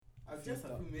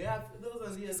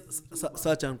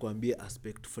Sasa nikwambie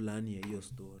aspect fulani ya hiyo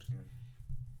story.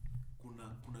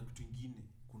 Kuna kitu kingine,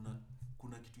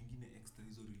 kuna kitu kingine extra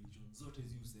hizo religion zote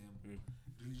ziusema.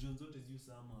 Religion zote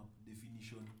ziusema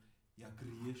definition ya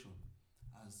creation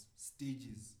as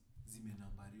stages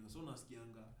zimenambariwa. So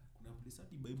nasikianga kuna place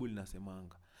hadi Bible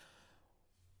inasemanga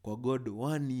kwa God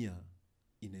 1 year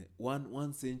in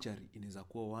one century inaweza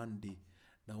kuwa 1 day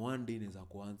na 1 day inaweza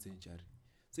kuwa 1 century.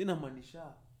 So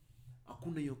inamaanisha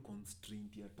hakuna hiyo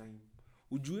constraint ya time.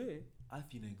 Ujue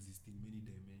earth ina exist in many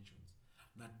dimensions.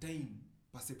 Na time,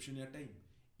 perception ya time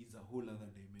is a whole other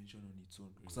dimension on its own.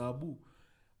 Kwa sababu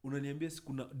unaniambia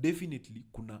kuna definitely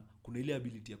kuna ile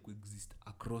ability ya coexist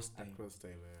across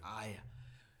time. Aya.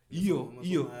 Hiyo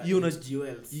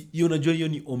unajua hiyo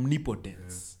ni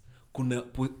omnipotence.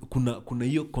 Kuna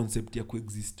hiyo concept ya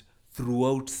coexist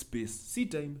throughout space. Si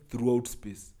time, throughout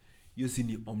space. Hiyo si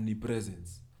ni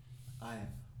omnipresence.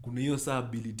 Aya. Kuna hiyo saa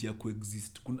ability ya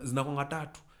coexist. Zinakuanga 3.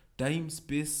 Time,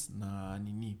 space na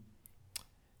nini?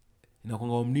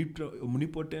 Inakuanga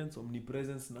omnipotence,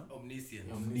 omnipresence na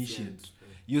omniscient.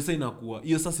 Hiyo sasa inakuwa,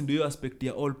 hiyo sasa ndio hiyo aspect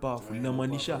ya all powerful.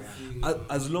 Inamaanisha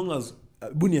as long as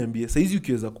buniambie saizi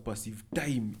ukiweza kuperceive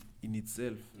time in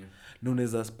itself na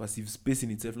unaweza perceive space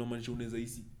in itself, na maanisha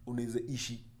unaweza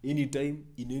ishi anytime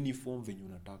in any form venye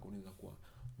unataka. Unaweza kuwa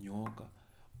nyoka,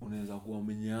 unaweza kuwa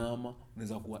mnyama,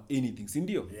 unaweza kuwa anything, si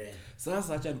ndio?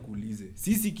 Sasa acha nikuulize,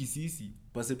 sisi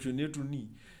perception yetu ni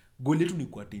goal yetu ni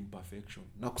kuattain perfection.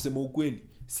 Na kusema ukweli,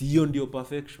 si hiyo ndio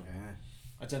perfection.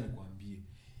 Acha nikwambie,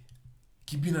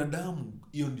 kibinadamu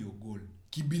hiyo ndio goal.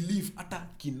 Kibelief hata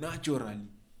kinaturally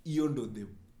hiyo ndio the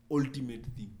ultimate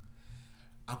thing.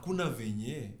 Hakuna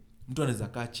venye mtu anaweza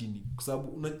kaa chini kwa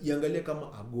sababu unaiangalia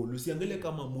kama a goal, usiangalie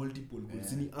kama multiple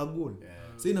goals. Ni a goal.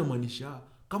 Sasa inamaanisha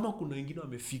kama kuna wengine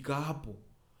wamefika hapo,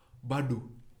 bado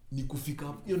ni kufika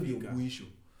hapo, hiyo ndio mwisho.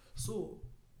 So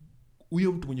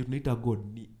huyo mtu mwenye tunaita God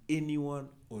ni anyone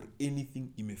or anything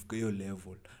imefika hiyo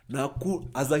level. Na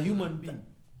as a human being,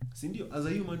 si ndio? As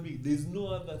a human being there is no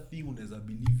other thing unaweza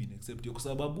believe in except hiyo, kwa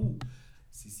sababu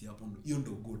sisi hapo hiyo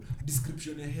ndio God.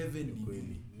 Description ya heaven ni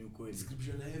kweli.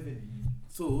 Description ya heaven ni.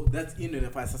 So that's in the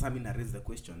first. Sasa mimi na raise the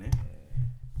question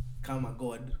kama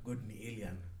God ni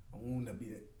alien.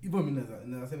 Hivyo mimi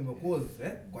nasema because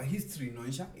kwa history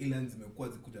inaonyesha aliens zimekuwa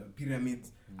zikuja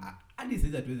pyramids. Hadi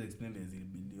sasa hatuwezi explain as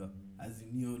ilibuildiwa as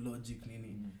neologic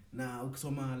nini. Na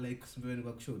ukisoma like Steven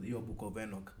kwa show hiyo book of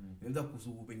Enoch, inaanza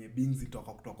kuhusu penye beings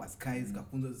zitoka kutoka kwa skies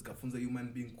zikafunza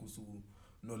human being kuhusu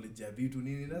knowledge ya vitu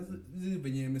nini. Na hizi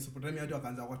penye Mesopotamia watu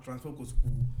wakaanza kwa transfer kuhusu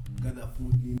gather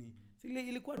food nini. Sile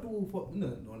ilikuwa tu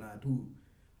naona tu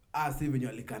si venye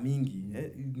alika mingi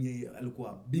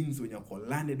alikuwa beings wenye wako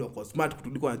landed wako smart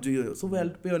kutuliko anajua hiyo. So vile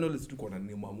alipewa knowledge tuko na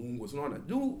neema Mungu. So unaona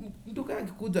juu mtu kaya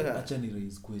akikuja, acha ni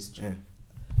raise question.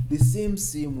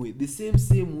 The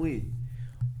same way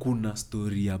kuna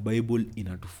story ya Bible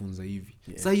inatufunza hivi.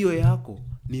 Sasa hiyo yako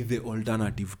ni the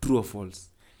alternative, true or false?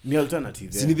 Ni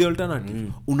alternative. Si ni the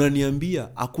alternative. Unaniambia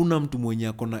hakuna mtu mwenye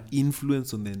ako na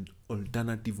influence on the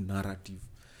alternative narrative.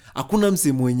 Hakuna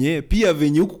mse mwenye pia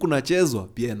venye huku kunachezwa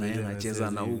pia na yeye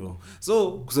anacheza na huko.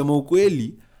 So kusema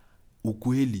ukweli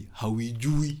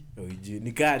hauijui.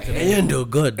 Nikaacha yeye ndio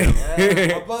God.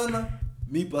 Hapana,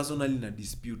 me personally na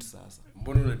dispute sasa.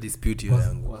 Mbona una dispute hiyo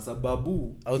yangu? Kwa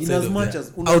sababu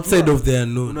outside of the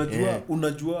unknown.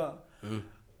 Unajua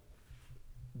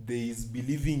there is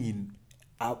believing in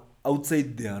outside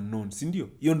the unknown, si ndio?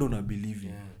 Hiyo ndo una believe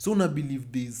in. So una believe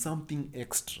there is something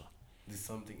extra. There's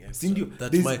something extra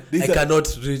that I cannot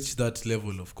reach that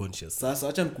level of consciousness. Sasa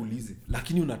acha nikuulize,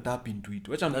 lakini una tap into it.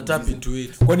 Tap into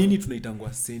it. Kwa nini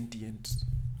tunaitangwa sentient?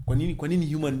 Kwa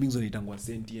nini human beings wanaitangwa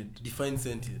sentient? Define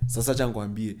sentient. Sasa acha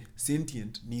nikwambie,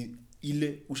 sentient ni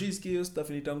ile ushaisikia hiyo stuff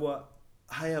inaitangwa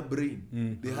higher brain.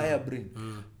 The higher brain.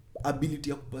 Ability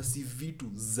ya kuperceive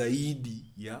vitu zaidi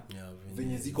ya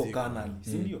venye ziko kanali,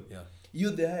 si ndio?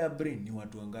 Hiyo the higher brain ni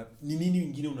watu wangapi? Ni nini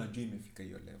wengine unajua imefika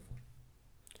hiyo level?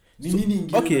 Ni nini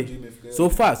ingine unajua imefika?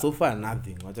 So far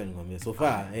nothing. Wacha nikwambie. So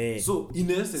far So in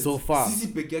essence sisi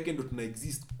peke yake ndo tuna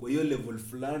exist kwa hiyo level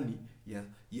fulani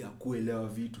ya kuelewa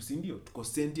vitu, si ndio? Tuko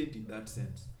sentient in that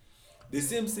sense. The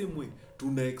same way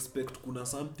tuna expect kuna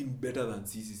something better than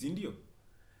sisi, si ndio?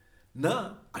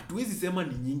 Na hatuwezi sema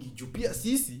ni nyingi juu pia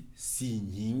sisi si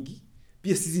nyingi.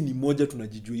 Pia sisi ni moja,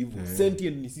 tunajijua hivyo.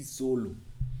 Sentient ni sisi solo.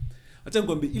 Acha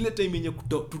nikwambie ile time yenye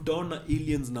tutaona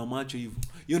aliens na macho hivyo,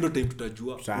 hiyo ndio time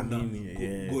tutajua kuna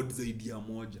God zaidi ya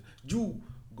moja. Juu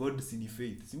God si ni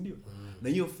faith, si ndio? Na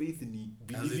hiyo faith ni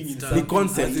believing in the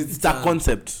concept. It's a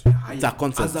concept. It's a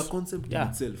concept. As a concept in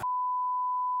itself.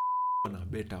 Na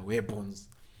better weapons.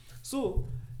 So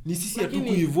ni sisi hatu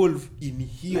kuevolve in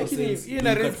hiyo sense. Lakini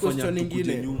ina raise question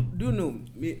nyingine. Do you know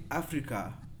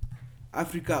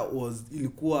Africa was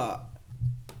ilikuwa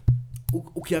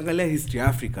ukiangalia history ya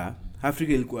Africa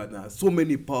ilikuwa na so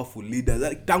many powerful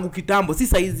leaders tangu kitambo, si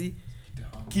saizi.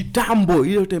 Kitambo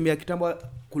ile time ya kitambo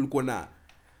kulikuwa na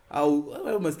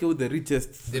au masikia the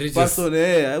richest person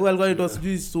alikuwa anaitwa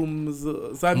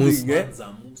something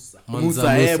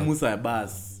Musa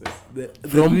Bas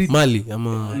from Mali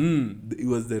ama he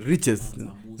was the richest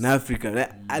in Africa.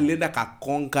 Alienda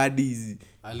kakonka dizi,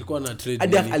 alikuwa na trade,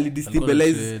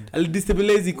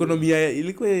 alidestabilize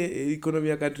economy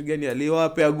ya country gani,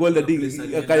 aliwapea gold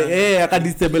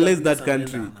akadestabilize that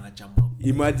country.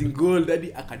 Imagine gold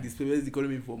hadi akadestabilize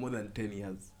economy for more than 10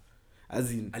 years.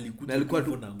 As in alikuwa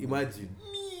tu imagine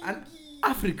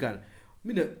African.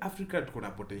 Africa tuko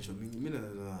na potential mingi.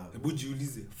 Hebu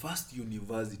jiulize, first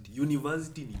university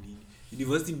ni nini?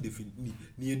 University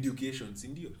ni education, si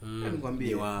ndio?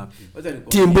 Nikwambie wapi?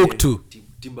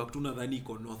 Timbuktu nadhani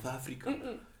iko North Africa.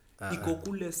 Iko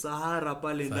kule Sahara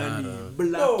pale ndani,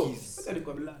 Blackies.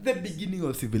 The beginning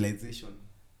of civilization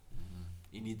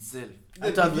in itself.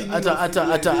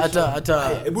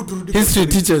 History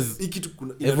teachers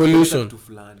evolution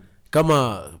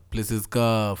kama places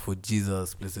ka for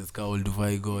Jesus, places ka Old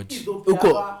Vigot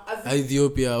huko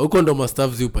Ethiopia, huko ndo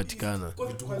mastaff ziupatikana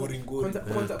vitu ngori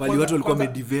pali watu walikuwa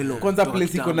wamedevelop. Kwanza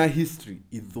place iko na history.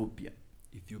 Ethiopia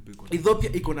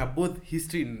iko na both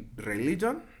history and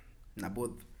religion na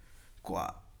both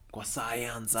kwa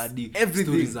science hadi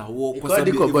stories za war, kwa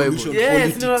sababu evolution.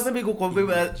 Yes, no nasema iko kwa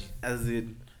Bible as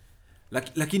in.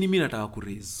 Lakini mimi nataka ku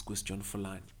raise question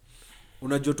fulani.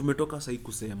 Unajua tumetoka sasa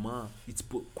kusema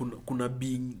kuna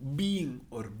being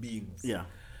or beings. Yeah.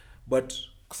 But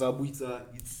kwa sababu it's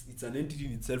an entity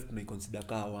in itself, tunaiconsider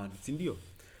kama one, si ndio?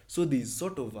 So there is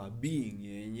sort of a being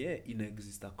yenye ina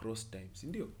exist across time, si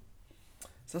ndio?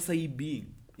 Sasa hii being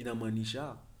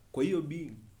inamaanisha, kwa hiyo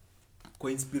being,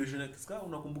 kwa inspiration ya kisika,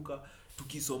 unakumbuka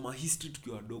tukisoma history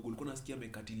tukiwa wadogo ulikuwa unasikia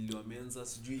mekatililiwa menza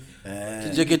sijui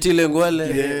kijeketile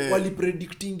ngwale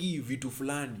walipredictingi vitu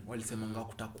fulani, walisemanga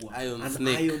kutakuwa iron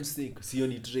snake sio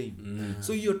ni train.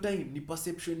 So hiyo time ni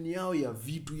perception yao ya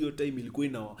vitu. Hiyo time ilikuwa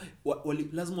ina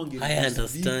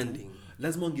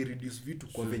lazima wange reduce vitu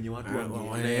kwa venye watu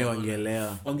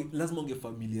wangeelewa, lazima wange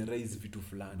familiarize vitu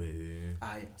fulani.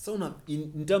 Haya, so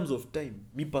in terms of time,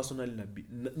 me personally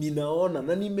ninaona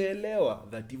na nimeelewa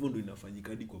that hivyo ndio inafanyika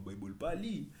hadi kwa Bible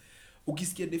pali.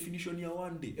 Ukisikia definition ya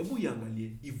one day, hebu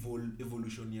iangalie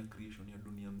evolution ya creation ya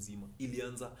dunia mzima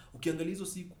ilianza. Ukiangalia hizo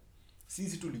siku,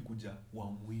 sisi tulikuja wa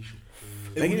mwisho.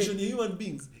 Evolution ya human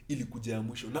beings ilikuja ya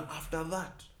mwisho, na after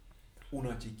that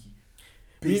unacheki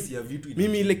pace ya vitu.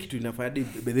 Mimi ile kitu inafanya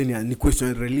bedeni ni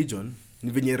question religion.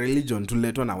 Ni venye religion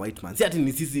tuliletwa na white man. Si ati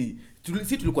ni sisi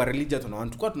tulikuwa religious na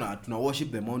watu tuna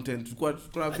worship the mountain, tulikuwa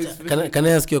Can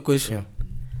I ask you a question? Yeah.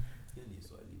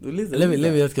 Let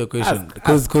me ask you a question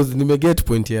because nimeget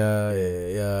point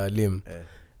ya Lim.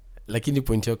 Lakini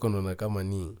point yako naona kama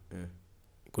ni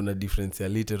kuna difference ya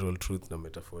literal truth na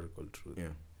metaphorical truth.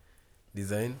 Yeah.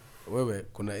 Design wewe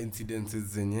kuna incidences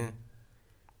zenye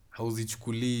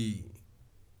hauzichukulii,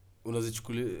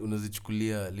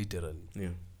 unazichukulia literally.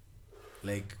 Yeah.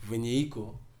 Like venye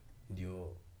iko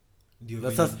ndio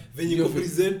venye iko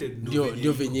presented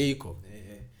ndio venye iko.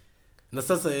 Na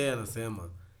sasa yeye anasema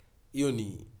hiyo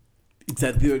ni it's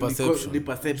a theory,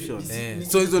 perception.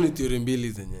 So hizo ni theory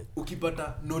mbili zenye ukipata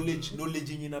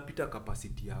knowledge yenye inapita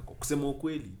capacity yako. Kusema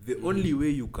ukweli, the only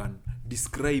way you can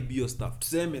describe your stuff,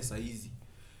 tuseme saizi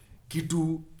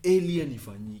kitu alien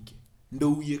ifanyike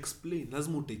ndio we explain,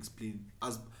 lazima uta-explain.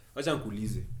 Acha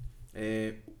nikuulize,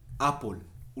 apple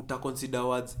utaconsider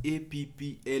words apple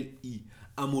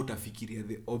ama utafikiria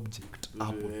the object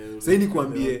apple? Sasa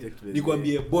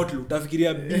nikwambie bottle,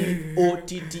 utafikiria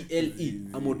bottle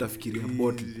ama utafikiria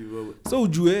bottle? So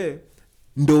ujue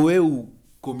ndo wewe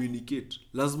communicate,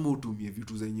 lazima utumie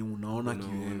vitu zenye unaona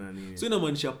kiwewe. So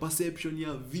inamaanisha perception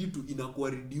ya vitu inakuwa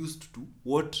reduced to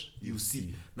what you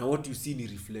see. Na what you see ni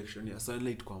reflection ya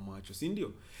sunlight kwa macho, si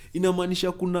ndio?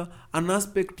 Inamaanisha kuna an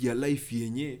aspect ya life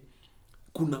yenye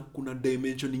kuna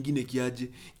dimension nyingine kiaje,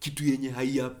 kitu yenye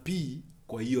haiapi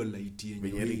kwa hiyo light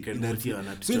yenye.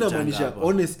 So inamaanisha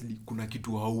honestly kuna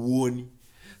kitu hauoni.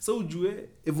 So ujue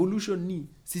evolution ni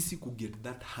sisi ku get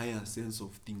that higher sense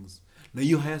of things. Na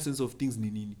hiyo higher sense of things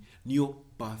ni nini? Niyo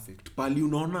perfect. Pali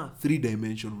unaona 3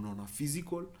 dimension, unaona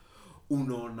physical,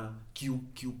 unaona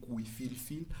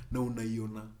feel na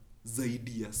unaiona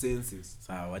zaidi ya senses.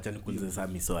 Sawa, acha nikuulize sasa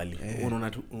miswali.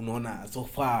 Unaona so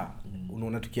far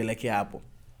unaona tukielekea hapo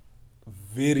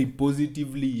very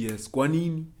positively? Yes. Kwa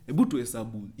nini? hebu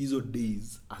tuhesabu hizo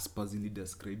days as per zili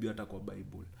describe hata kwa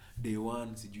Bible. Day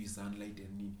 1 sijui sunlight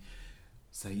and nini.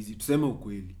 Saizi tuseme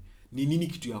ukweli, ni nini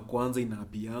kitu ya kwanza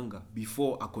inaapianga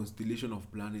before a constellation of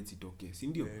planets itoke, si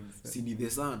ndio? Si ni the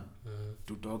sun.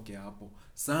 Tutoke hapo.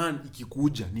 Sun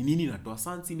ikikuja ni nini inatoa?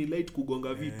 Sun si ni light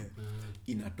kugonga vitu,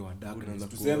 inatoa darkness.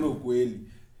 Tuseme ukweli,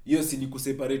 hiyo si ni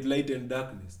kuseparate light and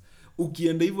darkness.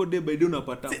 Ukienda hivyo day by day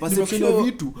unapata perception ya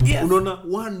vitu. Unaona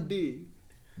one day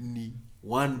ni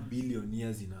 1 billion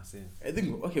years in a sense. I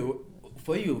think okay,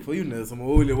 for you nasema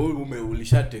wewe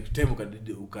ulisha take time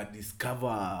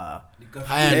ukadiscover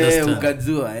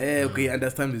ukajua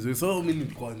understand vizuri. So mimi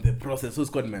niko on the process, so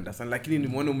squad understand, lakini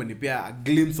nimeona umenipea a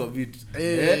glimpse of it.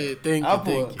 Thank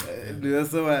you.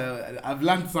 So I've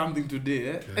learned something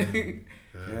today.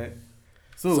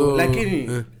 So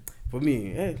lakini for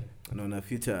me naona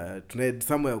future tonight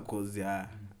somewhere cause ya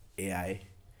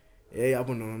AI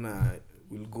hapo naona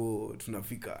we'll go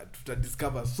tunafika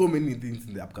tutadiscover so many things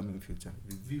in the upcoming future.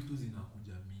 Vitu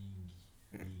zinakuja mingi.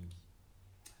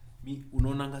 Mi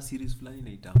unaonanga series fulani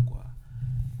inaitangwa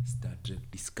Star Trek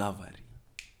Discovery.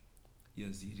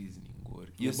 Hiyo series ni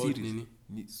ngori. Hiyo series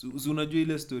ni unajua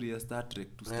ile story ya Star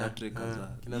Trek to Star Trek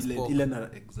ile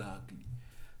na exactly.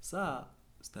 Saa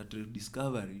Star Trek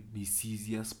Discovery ni series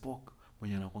ya Spock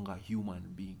mwenye anakuanga human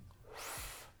being.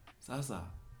 Sasa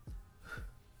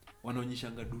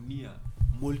wanaonyeshanga dunia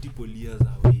multiple years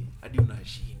away hadi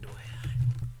unashindwa yani.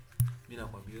 Mimi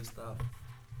nakwambia hiyo stuff,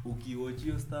 ukiwatch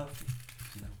hiyo stuff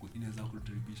inaweza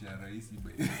kutribisha rahisi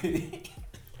by.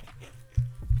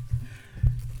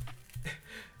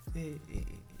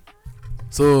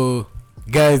 So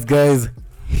guys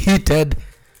heated.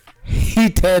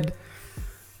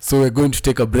 So we're going to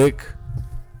take a break.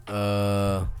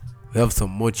 We have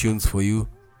some more tunes for you.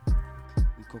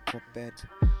 Niko kwa bed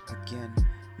again.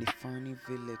 Ni funny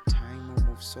vile time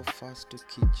move so fast to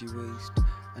waste,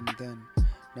 and then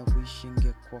na wishing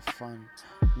ingekuwa fun,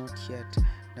 not yet.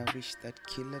 Na wish that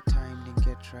killer time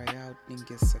ninge try out,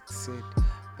 ninge succeed,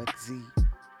 but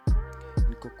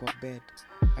niko kwa bed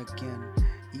again.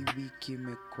 Hii wiki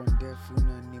imekuwa ndefu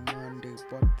na ni Monday,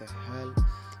 what the hell.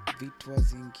 Vitu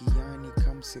wazingiani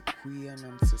kamsekuia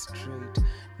na mse straight.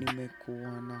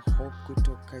 Nimekuwa na hope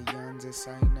kutoka yanze,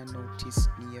 saina notice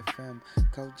ni FM.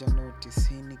 Kauja notice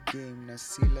hii ni game na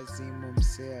si lazima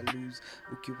msea lose.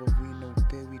 Ukiwa wina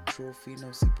upewi trophy na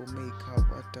usipo make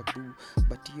hawa tabu,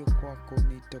 but hiyo kwako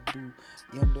ni tabu.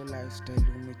 Yondo lifestyle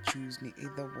umechoose, ni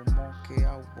either wamoke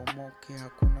au wamoke.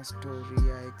 Hakuna story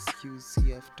ya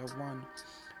excuse after 1,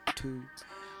 2,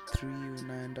 3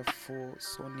 unaenda 4,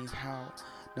 so ni how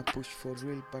na push for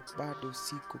real, but bado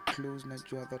siko close.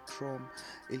 Najua the trauma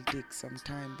it'll take some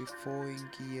time before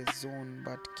ingie zone,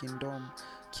 but kingdom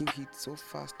Q hit so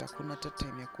fast hakuna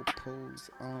time ya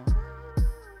kupose.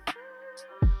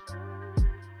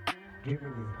 Giving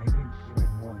is, I think, even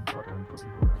more important for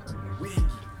people.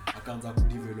 Wengi akaanza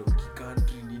kudevelop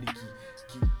country nini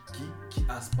ki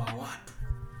aspa watu,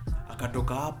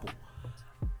 akatoka hapo.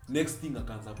 Next thing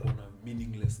akaanza kuona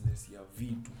meaninglessness ya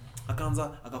vitu,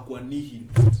 akakuwa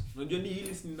nihilist. Unajua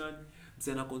nihilist ni nani?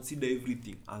 Msana consider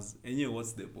everything as enyewe,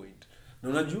 what's the point? Na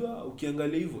unajua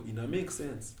ukiangalia hivyo ina make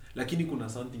sense, lakini kuna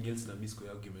something else na miss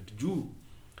kwa argument. Juu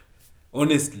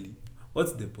honestly,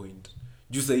 what's the point?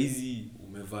 Juu saizi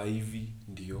umevaa hivi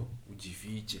ndio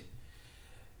ujifiche.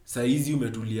 Saizi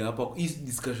umetulia hapa, hii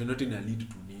discussion yote ina lead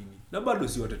to nini? Na bado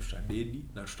si wote tutadedi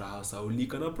na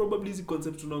tutahasaulika, na probably hizi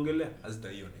concept tunaongelea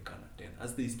hazitaionekana tena,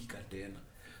 hazitaisikika tena.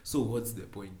 So what's the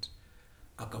point?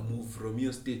 Aka move from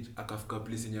your stage, akafika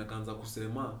place yenye akaanza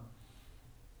kusema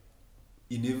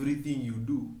in everything you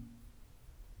do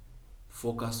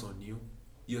focus on you,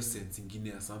 your sense ingine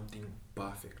ya something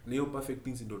perfect. Na hiyo perfect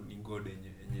things ndo ni God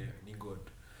yenye ni God.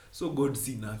 So God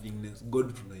see nothingness.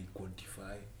 God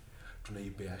tunai-quantify,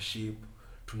 tunaipea shape,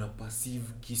 tuna perceive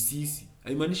kisisi.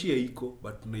 Haimaanishi ya iko,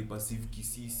 but tunai-perceive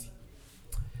kisisi.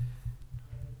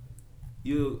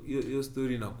 Yo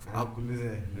story na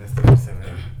kuulize story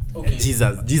 7. Okay.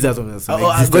 Jesus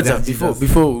of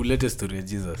before we let a story ya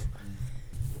Jesus.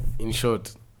 In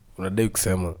short, unadai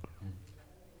kusema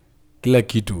kila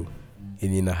kitu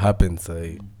ina happen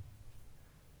sahi.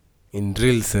 In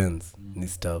real sense ni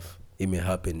stuff ime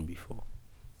happen before.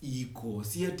 Iko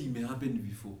si ati ime happen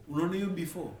before. Unaona hiyo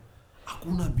before?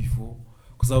 Hakuna before.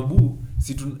 Kwa sababu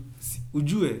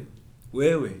ujue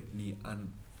wewe ni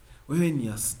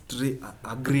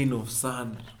a grain of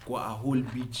sand kwa a whole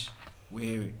beach.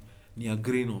 Wewe ni a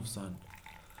grain of sand.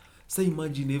 So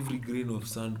imagine every grain of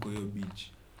sand kwa hiyo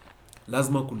beach.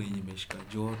 Lazima kuna yenye imeshika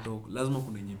joto, lazima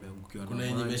kuna yenye imeangukiwa na maji.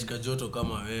 Kuna yenye imeshika joto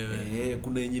kama wewe.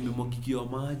 Kuna yenye imemwagikiwa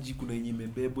maji, kuna yenye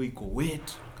imebebwa iko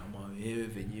wet kama wewe. wewe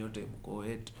venye yote mko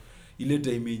wetu ile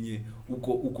time yenye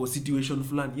uko situation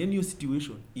fulani, yani hiyo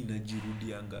situation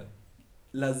inajirudianga,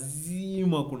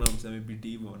 lazima kuna mse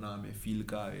amepitia hivyo na amefeel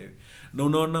kama wewe, na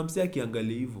unaona mse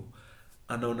akiangalia hivyo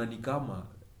anaona ni kama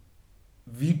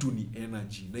vitu ni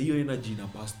energy, na hiyo energy ina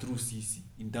pass through sisi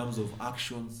in terms of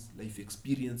actions, life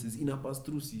experiences, ina pass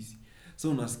through sisi.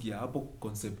 So unasikia hapo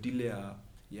concept ile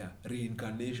ya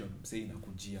reincarnation mse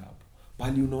inakujia hapo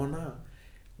bali unaona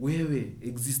wewe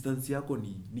existence yako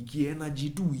ni ki-energy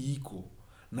tu iko,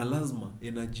 na lazima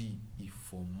energy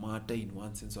ifomata in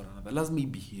one sense or another, lazima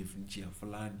ibehave njia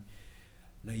fulani.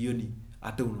 Na hiyo ni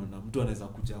hata unaona mtu anaweza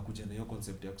kuja na hiyo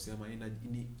concept ya kusema energy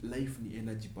ni life, ni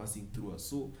energy passing through us.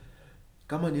 So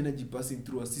kama ni energy passing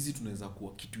through us, sisi tunaweza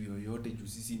kuwa kitu yoyote juu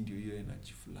sisi ndio hiyo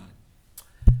energy fulani.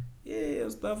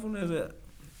 Stuff unaweza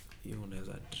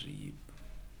trip.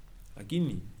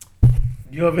 Lakini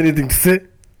do you have anything to say,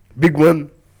 big one?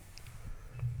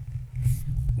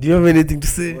 Do you have anything to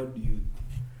say? what do you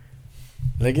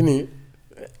Lakini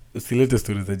usilete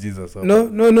stories za Jesus hapa.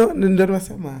 No, ndio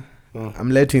nasema.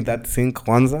 I'm letting that sink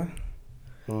kwanza.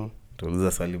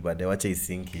 Tuuliza swali baadaye, wacha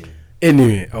isink in.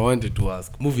 Anyway, I wanted to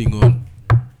ask, moving on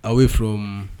away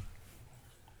from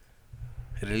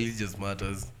religious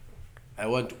matters, I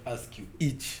want to ask you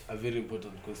each a very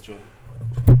important question.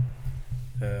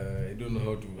 I don't know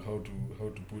how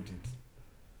to put it.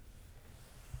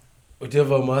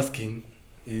 Whatever I'm asking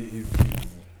is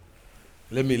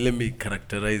let me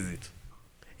characterize it.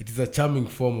 It is a charming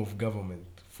form of government,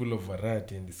 full of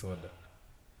variety and disorder,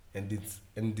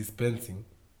 and dispensing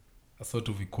a sort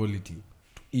of equality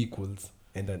to equals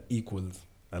and unequals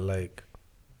alike.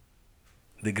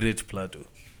 The great Plato.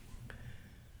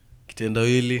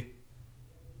 Kitendawili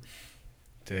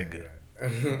tega.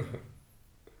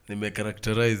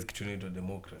 Nimecharacterize kitu inaitwa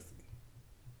democracy.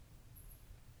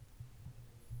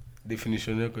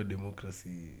 Definition yako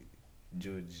democracy,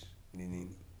 George, ni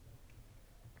nini?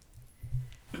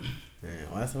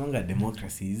 Wanasemanga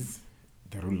democracy is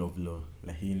the rule of law.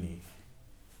 Lakini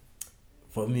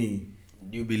for me,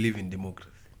 Do you believe in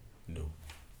democracy? no.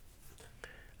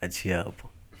 Achia hapo.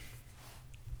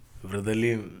 Brother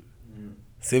Lim,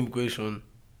 same question.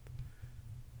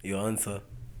 Your answer.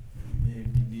 May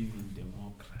believe in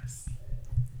democracy.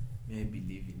 Let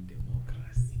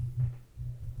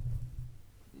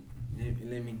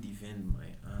me defend my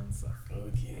answer.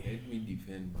 Okay. Let me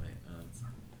defend my answer.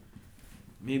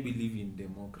 May believe in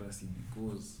democracy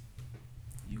because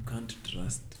you can't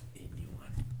trust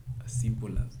anyone. As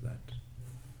simple as that.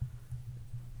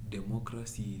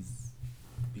 Democracy is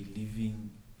believing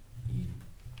in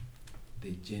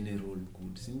the general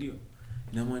good. Sindio?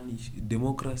 Inamaanisha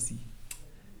democracy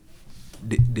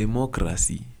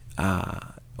democracy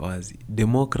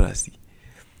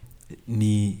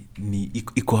ni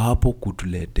iko hapo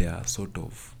kutuletea sort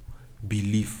of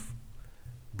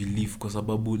belief kwa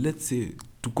sababu let's say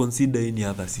to consider any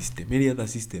other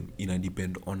system ina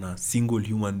depend on a single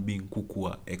human being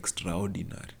kukua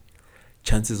extraordinary.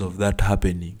 Chances of that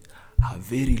happening are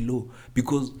very low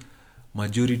because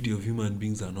majority of human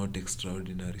beings are not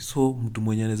extraordinary. So mtu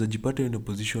mwenye anaweza jipata in a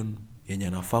position yenye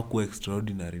anafaa kuwa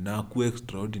extraordinary na akuwe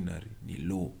extraordinary ni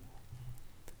low.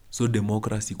 So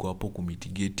democracy kwa hapo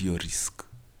kumitigate your risk.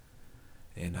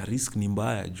 Na risk ni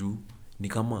mbaya juu ni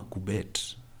kama kubet.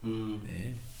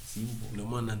 Simple. No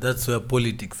man, that's where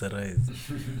politics arise.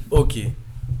 Okay.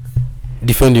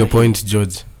 Defend your point,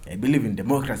 George. I believe in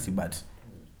democracy, but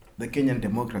the Kenyan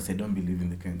democracy, I don't believe in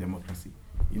the Kenyan democracy.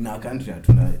 In our country,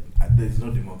 there is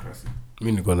no democracy.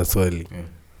 Mimi niko na swali.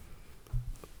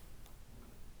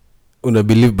 Una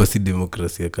believe basi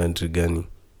democracy ya country gani?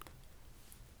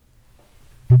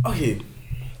 Okay.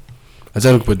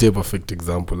 Acha nikupatie perfect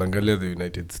example. Angalia the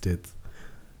United States.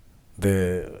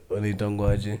 The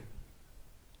wanaitangwaje?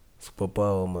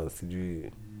 Superpower ama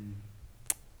sijui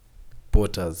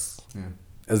Potters.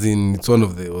 As in it's one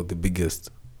of the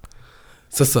biggest.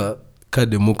 Sasa ka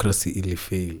democracy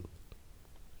ilifail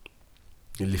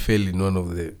in one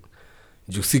of the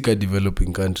jusika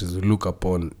developing countries. We look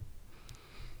upon,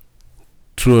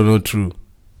 true or not true,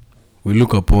 we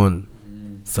look upon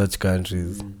such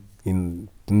countries in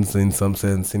some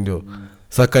sense, ndio.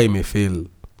 Saka imefail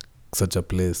such a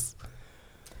place.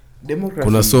 Democracy,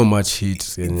 kuna so much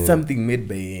heat it's something made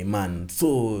by a man,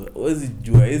 so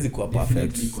hawezi kuwa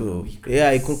perfect. So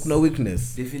yeah, kuna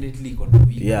weakness, definitely kuna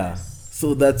weakness. Yeah,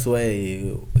 so that's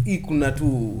why kuna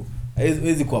tu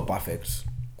hawezi kuwa perfect.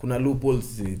 Kuna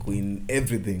loopholes in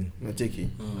everything, unacheki.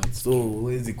 So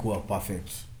hawezi kuwa perfect.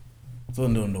 So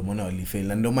ndio maana walifail,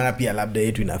 na ndio maana pia labda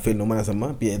yetu ina fail. Ndio maana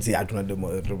sema pia eti hatuna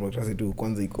democracy tu,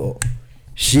 kwanza iko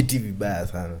shitty vibaya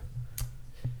sana.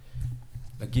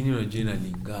 lakini unajua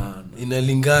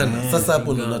inalingana sasa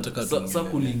hapo ndo nataka sasa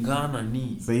kulingana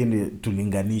ni sasa hii ni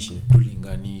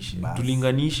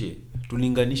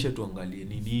tulinganishe tuangalie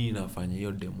ni nini inafanya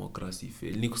hiyo democracy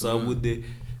fail. Ni kwa sababu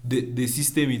the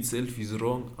system itself is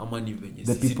wrong ama ni venye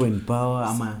the people in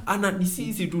power ama ni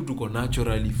sisi tu tuko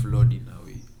naturally flawed in a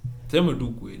way. Sema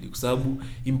tu kweli kwa sababu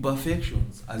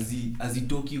imperfections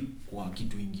azitoki kwa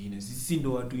kitu kingine. Sisi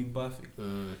ndo watu imperfect.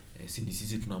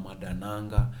 Sisi tuna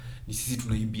madananga, ni sisi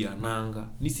tunaibia nanga,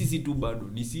 ni sisi tu bado,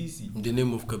 ni sisi. In the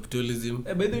name of capitalism.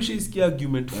 By the way, shisikia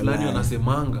argument fulani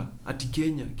wanasemanga ati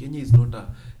Kenya is not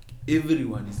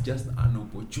everyone is just an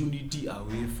opportunity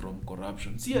away from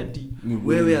corruption. Si ati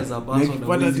wewe as a person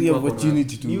unapata the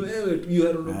opportunity to you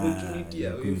are an opportunity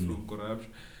away from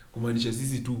corruption. Kumaanisha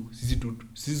sisi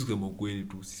kama kweli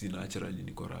tu sisi naturally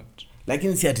ni corrupt.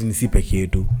 Lakini si ati ni si peke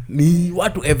yetu. Ni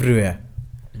watu everywhere.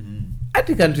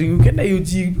 Ati country ukienda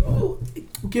UG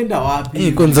ukienda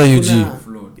wapi? Kwanza UG.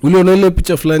 Uliona ile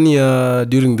picha fulani ya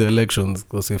during the elections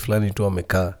kwa sababu fulani tu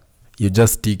amekaa. You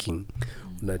just ticking.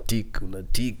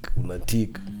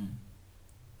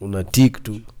 Unatik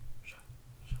tu.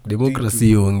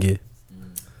 Democracy yonge.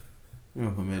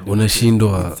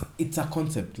 Unashindwa. It's a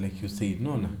concept like you said.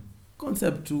 No.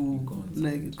 Concept to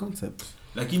like concept.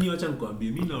 Lakini wacha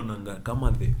nikwambie mimi naonanga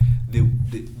kama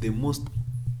the most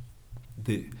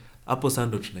hapo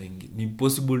sando tunaingia. Ni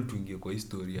possible tuingie kwa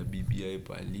historia ya BBI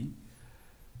pali.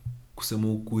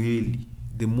 Kusema ukweli,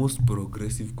 the most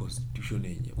progressive constitution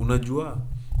yenye. Unajua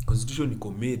constitution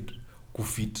iko made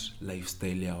kufit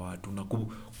lifestyle ya watu na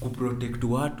kuprotect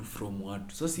watu from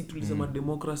watu. Sasa tulisema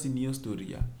democracy ni hiyo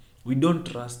story ya we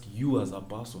don't trust you as a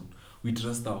person, we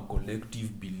trust our collective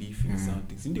belief in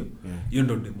something. Si ndio? Hiyo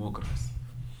ndo democracy.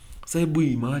 Sasa hebu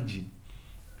imagine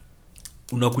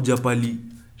unakuja pali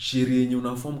sheria yenye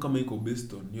unaform kama iko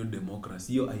based on hiyo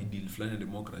democracy, hiyo ideal fulani ya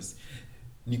democracy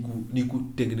ni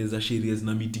kutengeneza sheria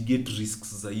na mitigate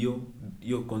risks za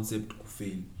hiyo concept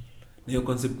kufail. Na hiyo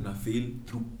concept na fail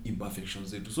through imperfections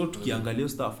zetu. So tukiangalia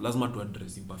stuff lazima tu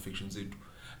address imperfections zetu.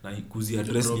 Na kuzi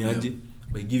address ni aje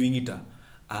by giving it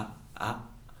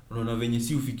unaona venye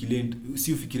si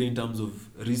ufikirie in terms of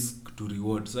risk to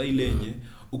reward. Sasa ile yenye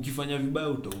ukifanya vibaya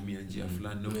utaumia njia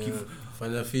fulani na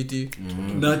ukifanya fiti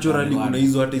naturally kuna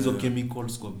hizo hata hizo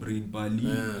chemicals kwa brain pali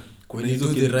when you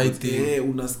do the right thing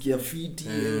unasikia fiti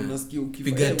unasikia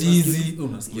ukipiga tizi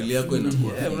mwili yako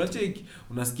inakuwa unacheki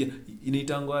unasikia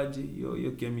inaitangwaje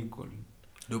hiyo chemical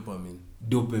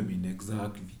dopamine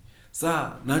exactly.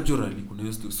 Saa naturally kuna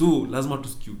hiyo so lazima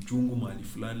tusikie uchungu mahali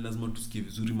fulani, lazima tusikie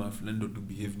vizuri mahali fulani ndo to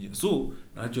behave near. So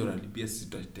naturally pia sisi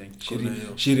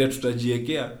sheria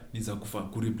tutajiwekea ni za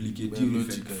kureplicate hiyo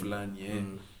effect fulani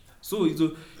So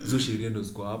hizo sheria ndo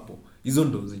ziko hapo. Hizo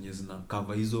ndo zenye zina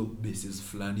cover hizo bases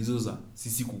fulani, hizo za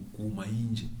sisi kukuma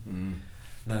nje.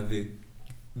 Na the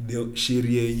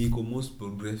sheria yenye iko most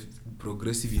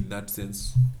progressive in that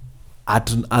sense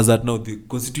as at now the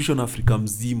constitution Africa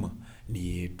mzima ni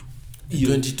yetu.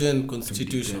 2010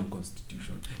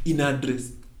 constitution ina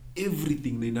address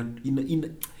everything na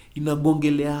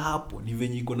inagongelea hapo. Ni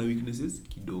venye iko na weaknesses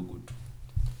kidogo tu.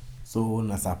 So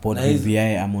una support BBI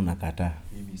ama unakataa?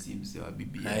 Mimi si msee wa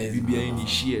BBI. BBI ni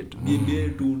shit. BBI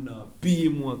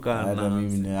tunapimwa kana. Hata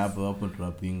mimi ni hapo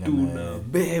tunapinga na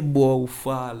tunabebwa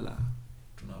ufala.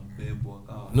 Tunabebwa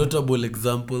kawa. Notable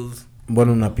examples.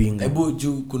 Mbona unapinga? Hebu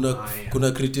juu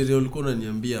kuna criteria ulikuwa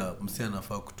unaniambia msee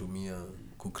anafaa kutumia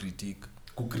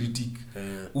kucritique.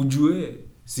 Ujue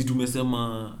si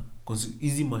tumesema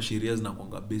hizi masheria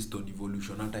zinakuanga based on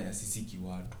evolution hata ya sisi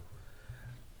kiwatu.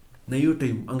 Na hiyo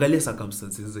time angalia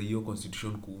circumstances za hiyo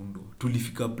constitution kuundwa.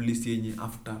 Tulifika place yenye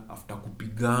after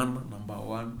kupigana number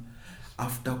 1,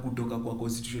 after kutoka kwa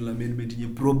constitutional amendment yenye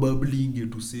probably inge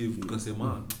to save,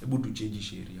 tukasema hebu tu change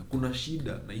sheria. Kuna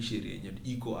shida na hii sheria yenye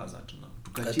iko as at now.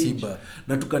 Tukachange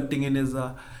na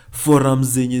tukatengeneza forums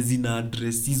zenye zina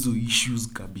address hizo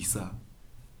issues kabisa.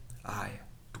 Haya,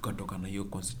 tukatoka na hiyo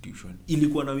constitution.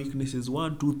 Ilikuwa na weaknesses 1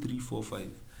 2 3 4 5.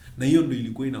 Na hiyo ndio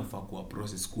ilikuwa inafaa kuwa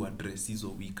process ku address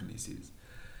hizo weaknesses.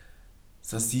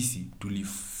 Sasa sisi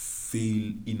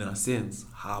tulifail in a sense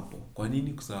hapo. Kwa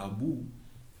nini? Kwa sababu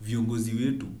viongozi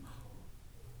wetu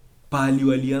pali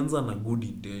walianza na good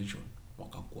intention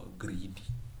wakakuwa greedy.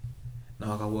 Na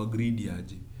wakakuwa greedy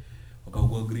aje?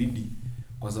 Wakakuwa greedy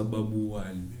kwa sababu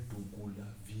walimetukula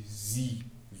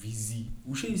vizi.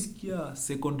 Ushaisikia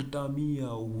second term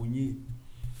ya Uhunye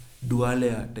Duale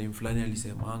ya time fulani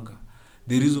alisemanga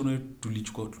the reason why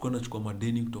tulikuwa tunachukua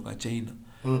madeni kutoka China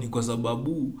ni kwa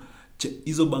sababu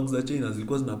hizo banks za China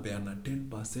zilikuwa zinapeana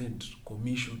 10%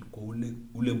 commission kwa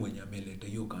ule mwenye ameleta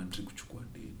hiyo country kuchukua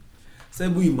deni. Sasa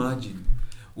hebu imagine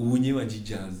unye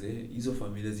wajijaze hizo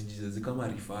familia zijijaze kama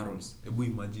referrals. Hebu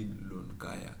imagine loan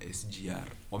kaya SGR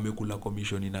wamekula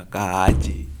commission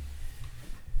inakaaje.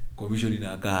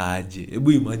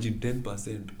 Hebu imagine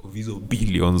 10% of hizo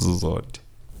billions zote.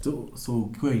 So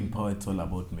ukiwa in power it's all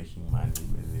about making money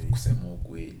Kusema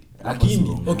ukweli.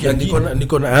 Lakini okay,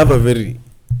 niko na I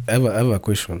have a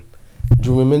question.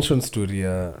 You mentioned story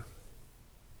ya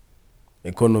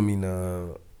economy na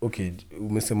okay,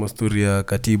 umesema story ya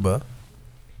katiba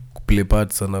kuplay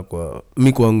part sana kwa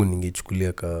mimi kwangu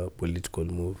ningechukulia ka political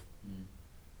move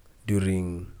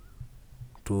during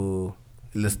to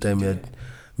last time ya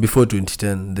before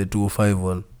 2010 the 205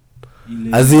 one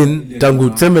as in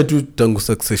tangu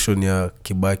succession ya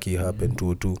Kibaki happen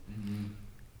 202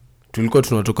 tulikuwa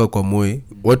tunatoka kwa Moi,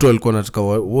 watu walikuwa wanataka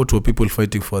what were people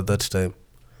fighting for at that time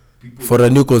for a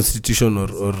new constitution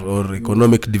or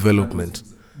economic development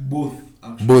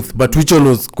both but which one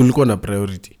was kulikuwa na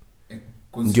priority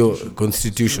ndio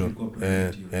constitution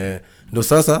ndio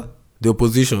sasa the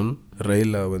opposition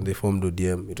Raila when they formed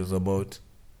ODM it was about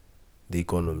the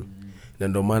economy na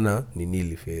ndio maana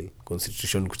nini fail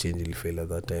constitution kuchange ili fail at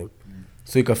that time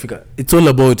so ikafika it's all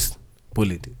about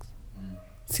politics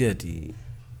si ati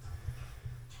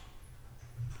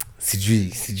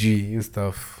sijui you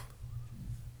stuff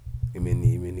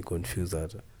imeni confuse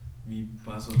hata me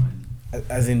personally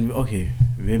as in okay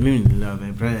mimi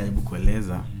my brother hebu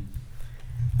kueleza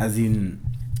as in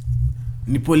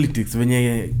ni politics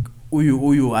venye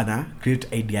huyu ana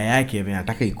create idea yake venye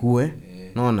anataka ikue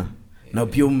unaona na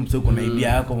pia msio kuna idea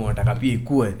yako unataka pia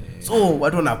ikue so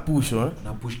watu wana push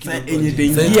sasa yenye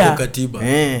tengia katiba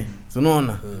so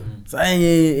unaona sasa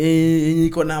yenye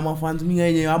iko na mafans mingi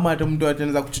yenye ama hata mtu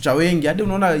ataanza kuchocha wengi hadi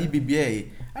unaona hii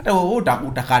BBA hata wewe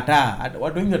utakataa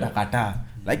watu wengi watakataa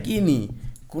lakini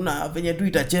kuna venye tu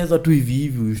itachezwa tu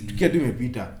hivi tukia tu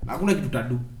imepita hakuna kitu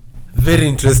tadu. Very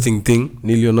interesting thing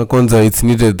niliona kwanza it's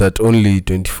needed that only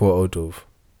 24 out of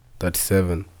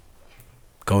 37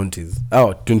 counties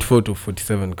 24 to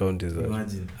 47 counties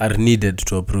are needed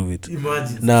to approve it.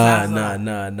 Imagine.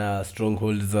 na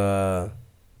strongholds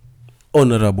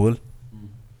honorable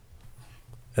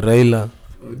Raila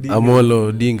Amolo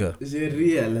Odinga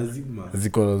sheria lazima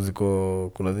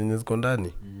ziko kuna zenye ziko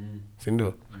ndani si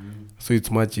ndio so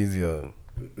it's much easier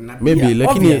maybe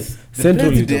lakini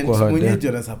central itakuwa hard mwenyeji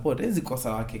ana support hizi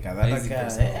kosa wake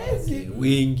kadhalika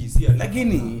wengi si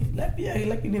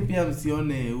lakini pia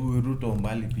msione huyu Ruto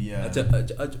mbali pia acha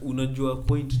unajua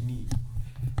point ni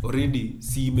already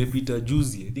si imepita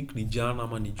juzi I think ni jana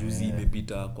ama ni juzi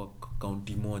imepita kwa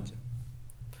county moja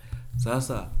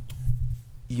sasa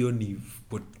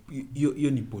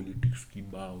hiyo ni politics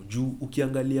kibao juu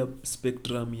ukiangalia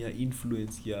spectrum ya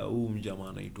influence ya huu mjamaa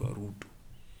anaitwa Ruto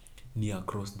ni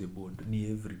across the board ni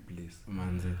every place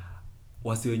manze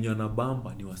wasi wenye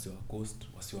wanabamba ni wasi wa coast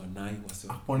wasi wa Nai wasi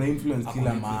kuna influence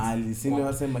kila mahali si ndio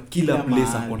wasema kila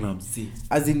place akona msi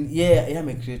as in yeah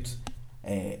ame create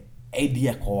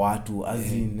idea kwa watu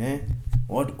as in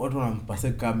watu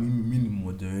wanampaseka mimi ni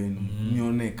mmoja wenu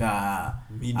nione ka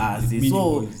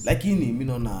so lakini mimi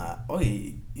naona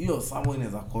hiyo someone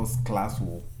inaweza cause class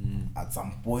war at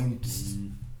some point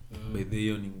by the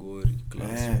hiyo ni ngori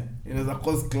class inaweza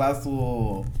cause class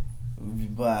war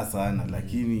vibaya sana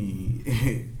lakini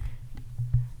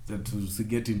to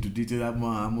get into detail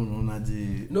ama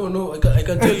unaonaje no I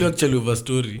can tell you actually of a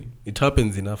story it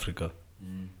happens in Africa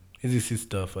hizi si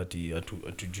stuff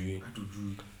atujui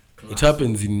it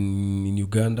happens in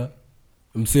Uganda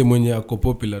msee mwenye ako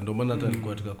popular ndio maana hata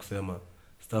nilikuwa nataka kusema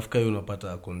stuff kayo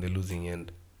unapata on the losing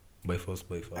end by force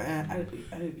by fire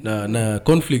na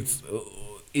conflicts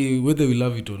whether we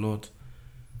love it or not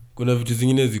kuna vitu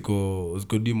zingine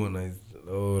ziko demonized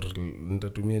or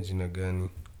nitatumia jina gani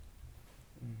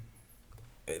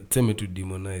sema tu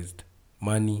demonized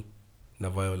money na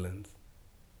violence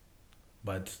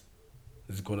but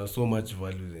ziko na so much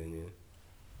value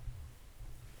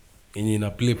yenye ina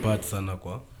play part sana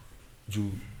kwa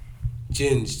juu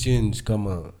change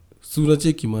kama si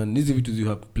unacheki man hizi vitu zi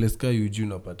happen place ka UG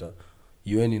unapata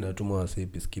UN inatuma wase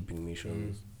peacekeeping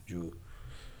missions juu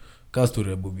ka story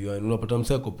ya Bobby Wine unapata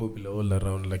msako popular all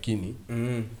around lakini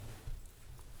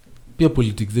pia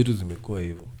politics zetu zimekuwa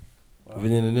hivyo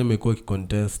venye nene amekuwa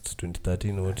contest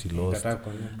 2013 what he lost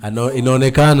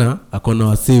inaonekana akona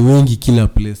wase wengi kila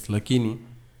place lakini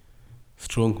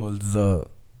strongholds za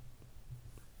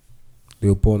the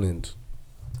opponent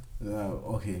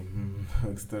okay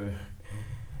story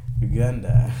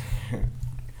Uganda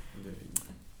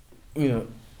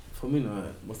for me no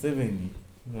Museveni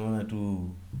naona tu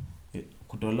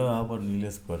kutolewa hapa ni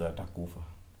ile squad atakufa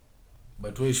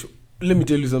but let me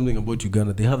tell you something about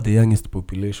Uganda they have the youngest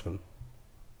population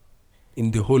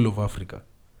in the whole of Africa.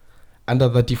 Under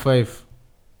 35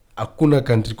 hakuna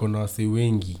country kona wase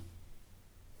wengi.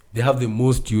 They have the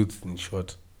most youth, in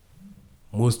short.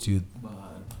 Most youth. But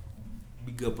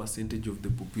bigger percentage of the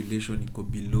population iko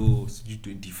below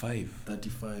 25.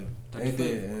 35.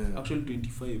 Actually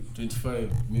 25. 25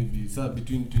 maybe. So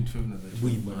between 25 na 35.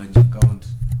 We imagine. Count.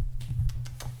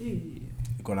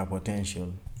 iko na potential.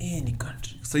 Ni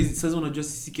country. Sasa unajua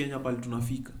sisi Kenya pale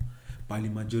tunafika. Pale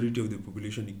majority of the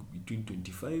population iko between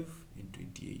 25 and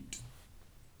 28.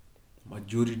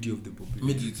 Majority of the population.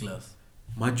 Middle class.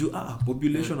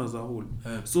 Population as a whole.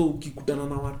 So ukikutana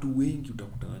na watu wengi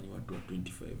utakutana ni watu wa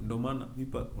 25. Ndio maana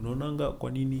unaonanga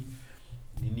kwa nini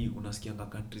unasikianga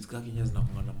countries kama Kenya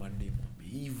zinakuwa na mademu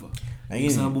wameiva. Kwa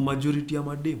sababu majority ya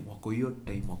mademu wako hiyo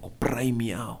time wako prime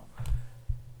yao.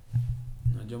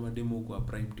 Unajua mademu huko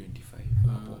prime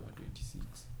 25 hapo 26.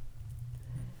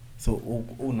 So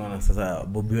unaona sasa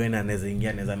Bobi Wine anaweza ingia,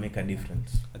 anaweza make a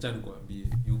difference. Acha nikwambie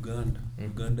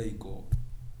Uganda iko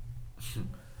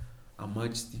a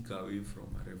much stick away from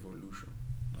a revolution.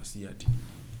 Basi ati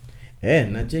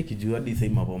na cheki juu hadi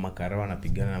sasa hapo makara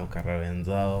wanapigana na makara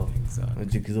wenzao. Na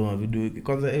cheki hizo video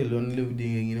kwanza leo video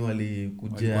nyingine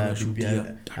walikuja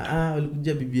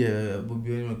bibi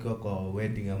Bobi Wine wakiwa kwa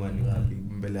wedding ama ni wapi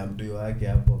mbele ya mtoto wake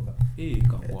hapo.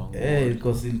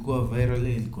 Ilikuwa viral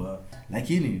ilikuwa,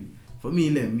 lakini for me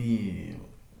ile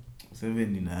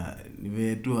Seven na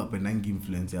niwe tu apendangi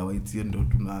influence ya white, sio ndo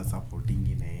tuna supporting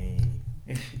ine.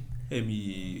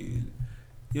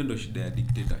 Hiyo ndo shida ya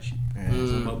dictatorship.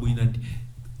 Sababu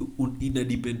ina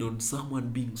depend on someone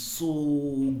being so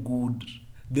good.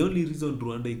 The only reason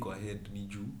Rwanda iko ahead ni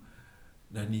juu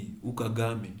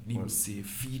Ukagame ni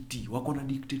msefiti, wako na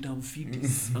dictator mfiti.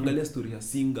 Angalia story ya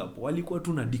Singapore, walikuwa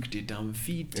tu na dictator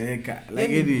mfiti.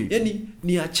 Yani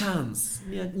ni a chance,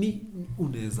 ni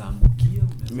unaweza angukia.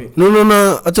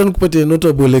 No, acha nikupatie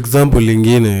notable example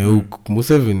lingine.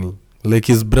 Museveni,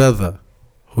 like his brother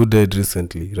who died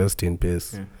recently, rest in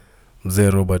peace, Mzee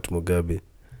Robert Mugabe,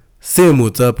 same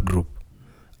WhatsApp group.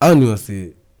 Ani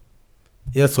wasi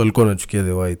walikuwa wanachukia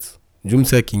the whites.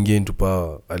 Jumsi akiingia into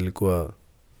power alikuwa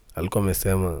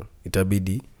amesema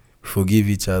itabidi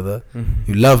forgive each other.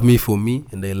 You love me for me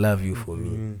and I love you for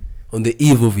me. On the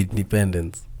eve of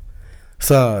independence.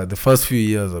 So the first few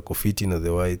years ako fiti na the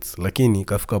whites, lakini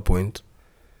kafika point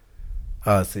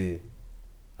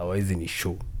hawaizi ni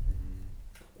show.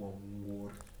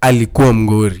 Alikuwa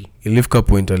mgori. Ilifika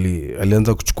point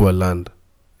alianza kuchukua land,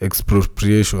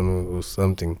 expropriation or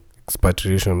something,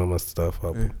 expatriation ama stuff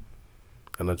hapo.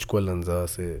 Anachukua land za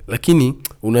wase, lakini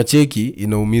unacheki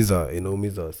inaumiza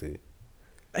wase.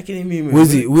 Lakini mimi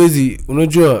wezi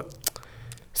unajua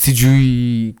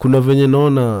sijui kuna venye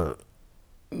naona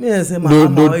mimi nasema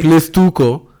do place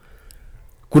tuko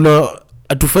kuna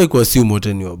atufai kwa si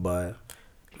umote ni wabaya.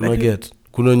 Unaget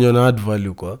kuna nyona add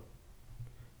value kwa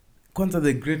kwanza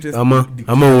the greatest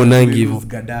ama uonangi hivyo.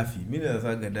 Gaddafi, mimi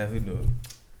nasema Gaddafi ndo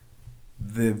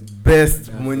the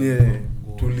best mwenye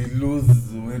tulilose.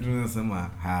 Wewe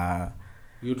tunasema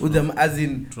as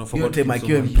in yote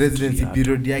makiwa in presidency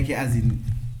period yake, as in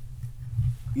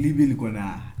Libya ilikuwa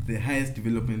na the highest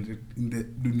development in the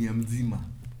dunia mzima.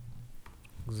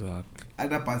 Exactly.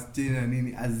 Hata past China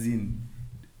nini, as in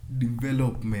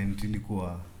development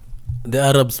ilikuwa. The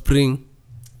Arab Spring.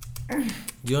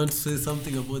 Do you want to say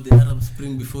something about the Arab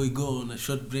Spring before we go on a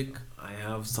short break? I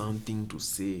have something to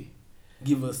say.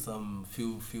 Give us some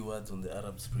few words on the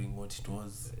Arab Spring, what it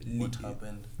was, what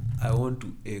happened. I want to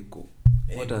echo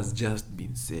what has just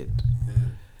been said.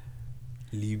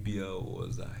 Libya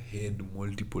was ahead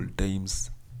multiple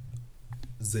times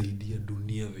zaidi ya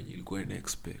dunia venye ilikuwa ina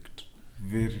expect.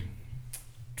 Very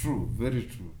true.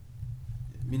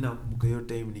 Mimi nakumbuka hiyo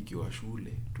time nikiwa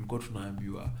shule tulikuwa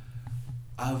tunaambiwa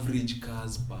average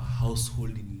cars per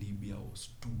household in Libya was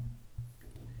 2.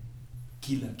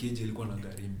 Kila keje ilikuwa na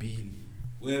gari 2.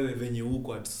 Wewe venye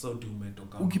huko at sasa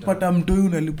umetoka, ukipata mtoi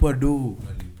unalipwa do.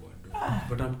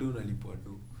 Ukipata mtoi unalipwa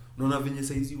do. Unaona venye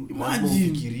saizi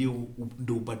unafikiria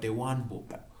ndio upate 1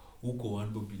 bob. Huko 1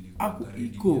 bob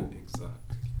ilikuwa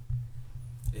exactly.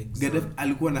 Gaddafi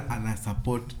alikuwa ana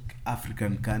support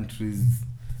African countries.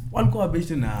 Walikuwa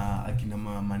based na akina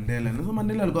Mandela. Na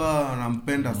Mandela alikuwa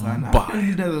anampenda sana.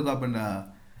 Leaders alikuwa anapenda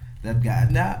that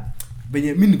guy. Na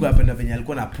venye mimi nilikuwa napenda venye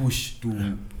alikuwa na push to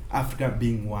Africa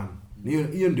being one.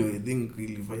 Hiyo ndio I think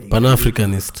ilifanya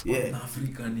Pan-Africanist.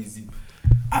 Pan-Africanism.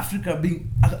 Africa being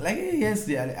like yes,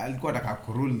 alikuwa anataka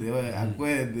kurule the way alikuwa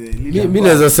the leader. Mimi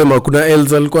naweza sema kuna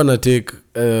else alikuwa na take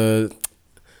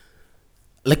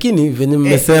lakini venye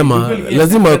mmesema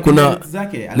lazima kuna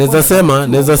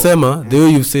naweza sema the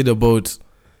way you've said about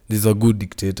this a good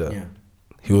dictator.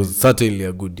 he was certainly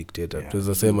a good dictator.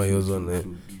 Tuweza sema he was one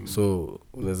so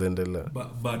unaweza endelea.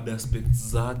 Bad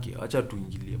aspects zake, acha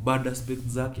tuingilie bad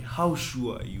aspects zake. How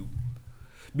sure are you?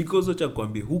 Because acha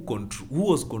kwambie who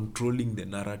was controlling the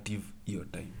narrative hiyo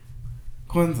time?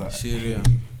 Kwanza Sheria.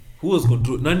 Who was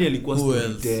nani alikuwa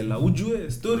storyteller?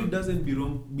 Ujue story doesn't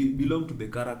belong to the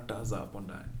characters hapo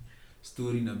ndani.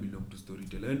 Story na belong to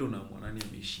storyteller. Wewe ndo unaamua nani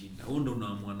ameshinda. Wewe ndo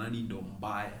unaamua nani ndo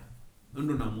mbaya. Wewe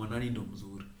ndo unaamua nani ndo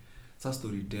mzuri. Sasa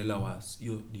storyteller was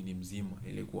hiyo nini mzima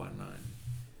ilikuwa nani?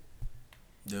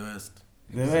 The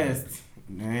West.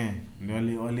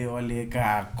 Ndio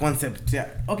waliweka concept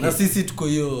ya okay. Na sisi tuko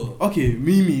hiyo. Okay,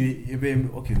 mimi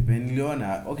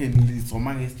niliona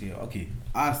nilisoma history. Okay.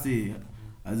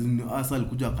 Asa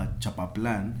alikuja akachapa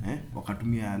plan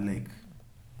wakatumia like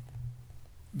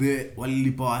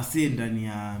walilipa wase ndani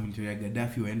ya military ya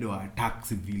Gaddafi waende wa attack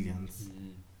civilians.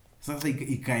 Sasa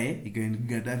ikae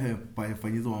Gaddafi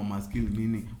afanyizo wa maskini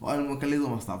nini walimwekelezo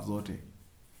ma staff zote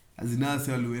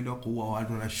azinase walienda kuua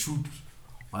watu na shoot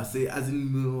wase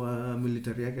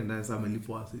military yake ndani. Sasa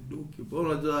malipo wase doki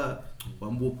unajua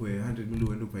wambopo 100 million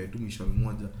wende kwa yetu misho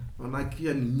mmoja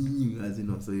wanakia ni nyinyi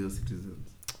azinosa hiyo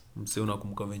citizens. Msee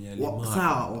unakumbuka venye alimama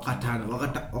sawa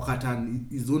wakatana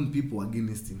his own people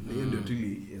against him. Hiyo ndio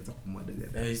tuli yenza kumada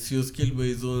Gaddafi. He was killed by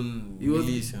his own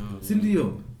militia. Si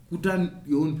ndio kutan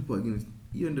your own people against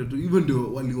hiyo ndio tu hivyo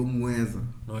ndio waliomweza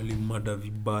na walimada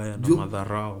vibaya na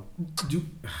madharau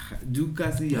juu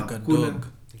kasi ya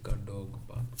dog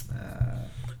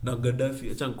na Gaddafi.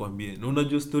 Acha nikwambie, na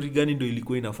unajua story gani ndio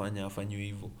ilikuwa inafanya afanywe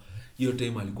hivyo hiyo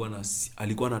time?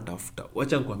 Alikuwa anatafuta,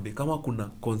 acha nikwambie, kama kuna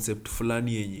concept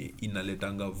fulani yenye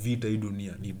inaletanga vita hii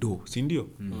dunia ni do, si ndio?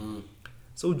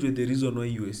 So ujue the reason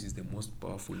why US is the most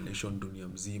powerful nation dunia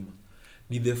mzima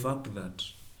ni the fact that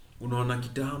unaona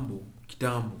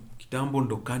kitambo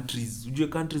ndo countries, ujue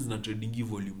countries na trading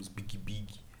volumes big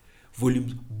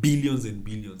volumes, billions and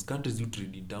billions. Countries you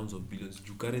trade in terms of billions.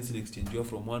 You currency exchange you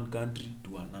from one country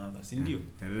to another, si ndio?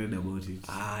 I read about it.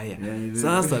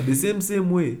 Sasa the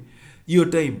same way hiyo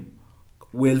time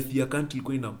wealth ya country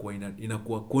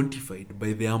inakuwa quantified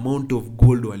by the amount of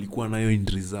gold walikuwa nayo in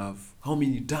reserve. How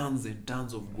many tons and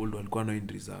tons of gold walikuwa nayo in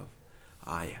reserve.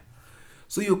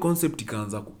 So hiyo concept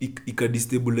ikaanza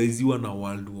ikadestabilizewa na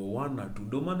World War 1 na 2.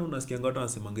 Ndio maana unasikia watu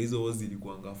wanasema hizo wars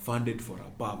zilikuwa funded for a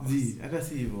purpose. Hata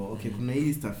si hivyo. Okay, kuna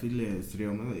hii stuff ile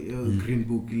hiyo green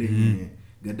book ile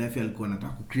Gaddafi alikuwa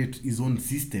anataka ku create his own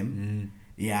system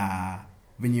ya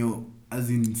venye as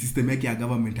in system yake ya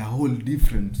government a whole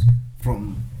different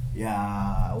from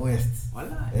ya West.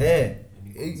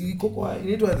 Iko kwa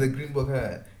inaitwa the green book.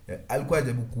 Alikuwa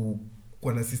ajabu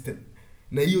kuwa na system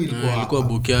na hiyo ilikuwa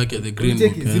book yake the green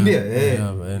book.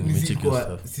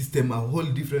 Ilikuwa system a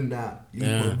whole different na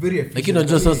ilikuwa very efficient. Lakini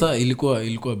unajua sasa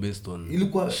ilikuwa based on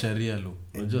sharia law.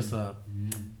 Unajua sasa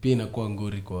pia inakuwa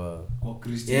ngori kwa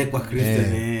Christian. Kwa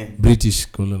Christian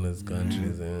British colonized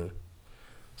countries.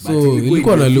 So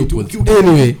ilikuwa na loopholes.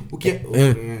 Anyway,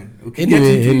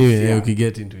 we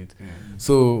get into it.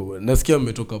 So nasikia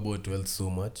umetoka about wealth so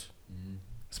much.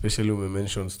 Especially when we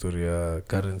mention story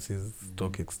currencies,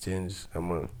 stock exchange.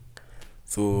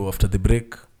 So after the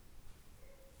break,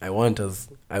 I want us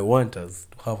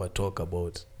to have a talk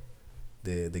about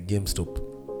the GameStop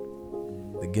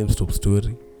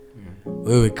story.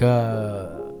 Wewe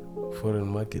ka foreign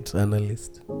market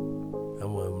analyst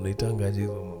ama mnaitanga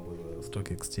hizo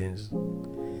stock exchange,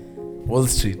 Wall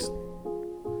Street,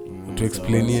 to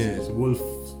explain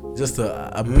just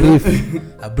a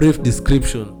brief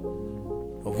description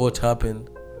of what happened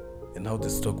and how the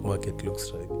stock market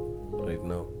looks like right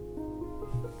now.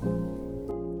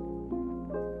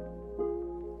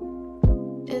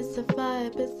 It's a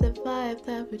vibe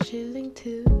that we're chilling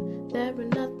to. There is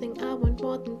nothing I want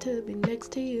more than to be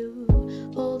next to you.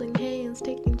 Holding hands,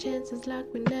 taking chances like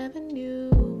we never knew.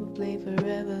 We'll play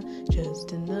forever,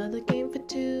 just another game for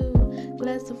two.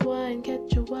 Glass of wine,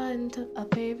 catch a wine to our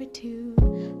favorite tune.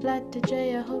 Flight to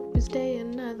J, I hope you stay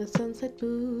another sunset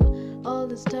boo. All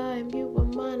this time you were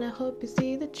mine, I hope you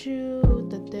see the truth.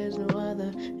 That there's no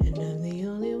other, and I'm the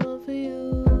only one for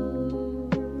you.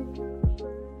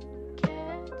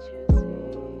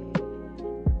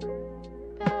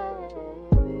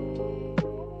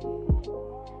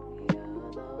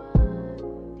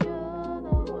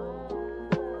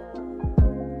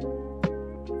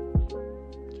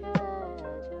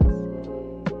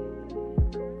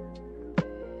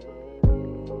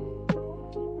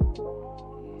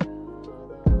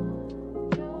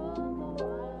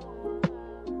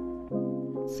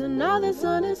 So now the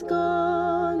sun is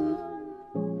gone,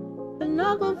 but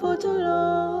not gone for too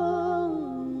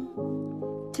long.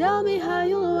 Tell me how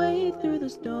you'll wade through the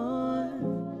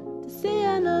storm. see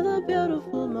another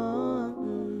beautiful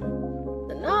morning.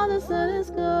 And now the sun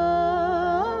is gone,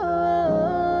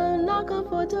 not gone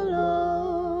for too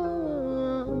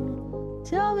long.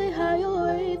 Tell me how you'll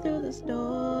wade through the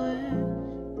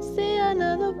storm, see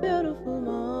another beautiful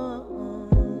morning.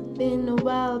 Been a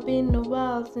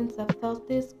while since I felt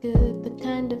this good. The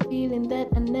kind of feeling that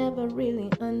I never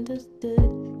really understood.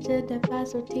 Should I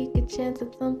pass or take a chance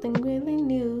at something really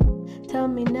new? Tell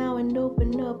me now and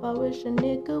open up, I wish a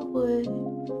nigga would.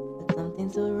 But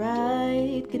something's so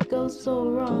right, could go so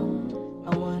wrong.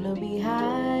 I wanna be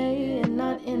high and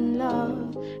not in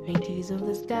love. Rain tears of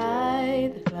the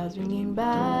sky, the clouds ringing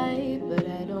by, but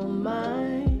I don't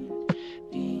mind.